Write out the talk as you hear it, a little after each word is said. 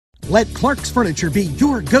Let Clark's Furniture be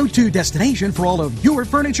your go-to destination for all of your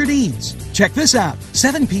furniture needs. Check this out.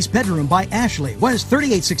 7-piece bedroom by Ashley was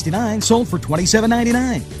 $38.69, sold for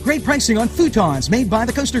 $27.99. Great pricing on futons made by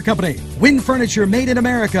the Coaster Company. Wind Furniture made in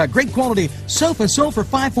America. Great quality. Sofa sold for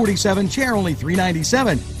 $547, chair only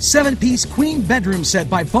 $397. 7-piece queen bedroom set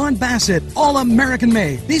by Von Bassett, all American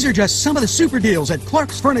made. These are just some of the super deals at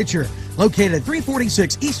Clark's Furniture, located at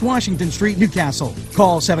 346 East Washington Street, Newcastle.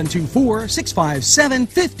 Call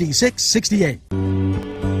 724-657-5668.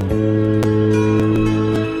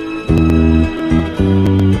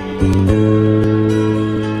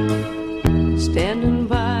 Standing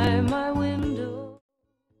by my window.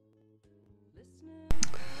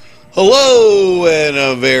 Hello and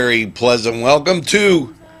a very pleasant welcome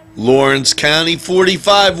to Lawrence County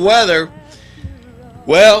 45 weather.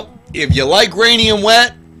 Well, if you like rainy and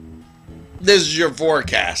wet, this is your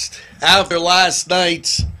forecast. After last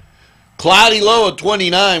night's cloudy low of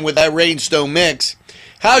 29 with that rainstone mix,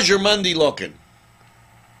 how's your Monday looking?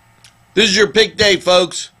 This is your pick day,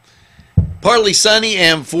 folks. Partly sunny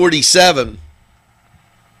and 47.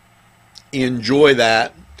 Enjoy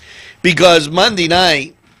that. Because Monday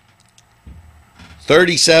night,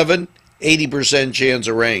 37, 80% chance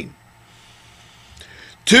of rain.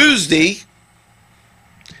 Tuesday,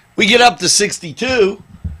 we get up to 62.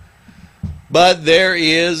 But there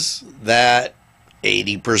is that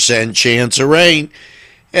 80% chance of rain.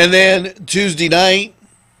 And then Tuesday night,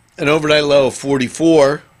 an overnight low of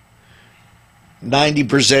 44,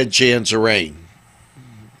 90% chance of rain.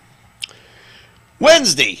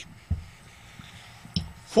 Wednesday,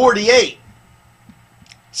 48,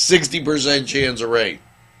 60% chance of rain.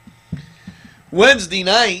 Wednesday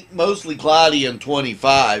night, mostly cloudy and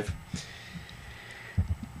 25.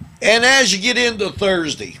 And as you get into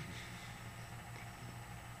Thursday,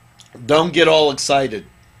 don't get all excited.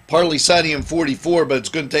 Partly sunny and 44, but it's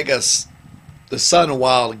going to take us, the sun, a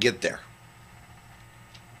while to get there.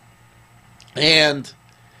 And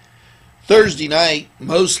Thursday night,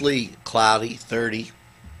 mostly cloudy, 30.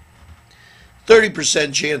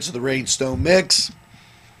 30% chance of the rainstone mix.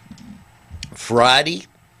 Friday,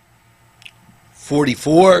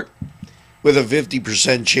 44, with a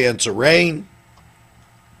 50% chance of rain.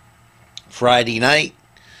 Friday night,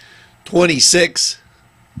 26.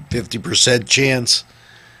 50% chance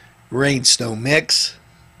rainstone mix.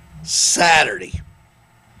 Saturday,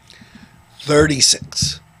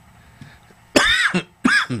 36.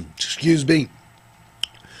 Excuse me.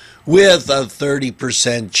 With a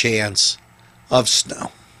 30% chance of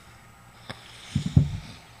snow.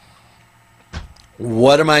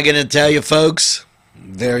 What am I going to tell you, folks?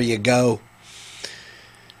 There you go.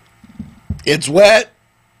 It's wet.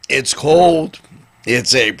 It's cold.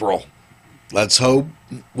 It's April. Let's hope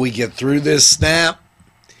we get through this snap.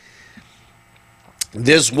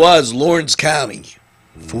 This was Lawrence County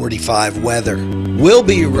 45 weather. We'll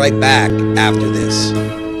be right back after this.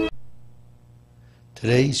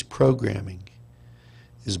 Today's programming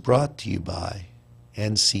is brought to you by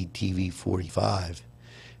NCTV45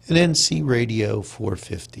 and NC Radio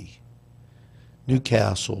 450,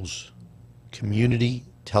 Newcastle's community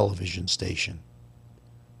television station.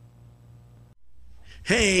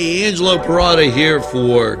 Hey, Angelo Parada here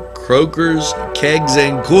for Croakers, Kegs,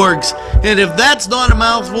 and Corks. And if that's not a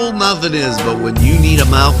mouthful, nothing is. But when you need a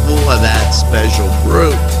mouthful of that special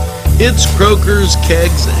brew, it's Croakers,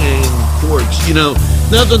 Kegs, and Corks. You know,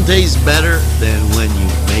 nothing tastes better than when you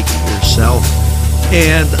make it yourself.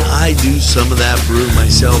 And I do some of that brew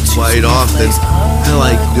myself quite often. I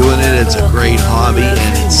like doing it. It's a great hobby,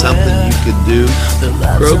 and it's something you can do.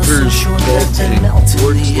 Croakers, Kegs, and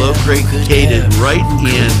Corks, located right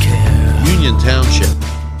in Union Township.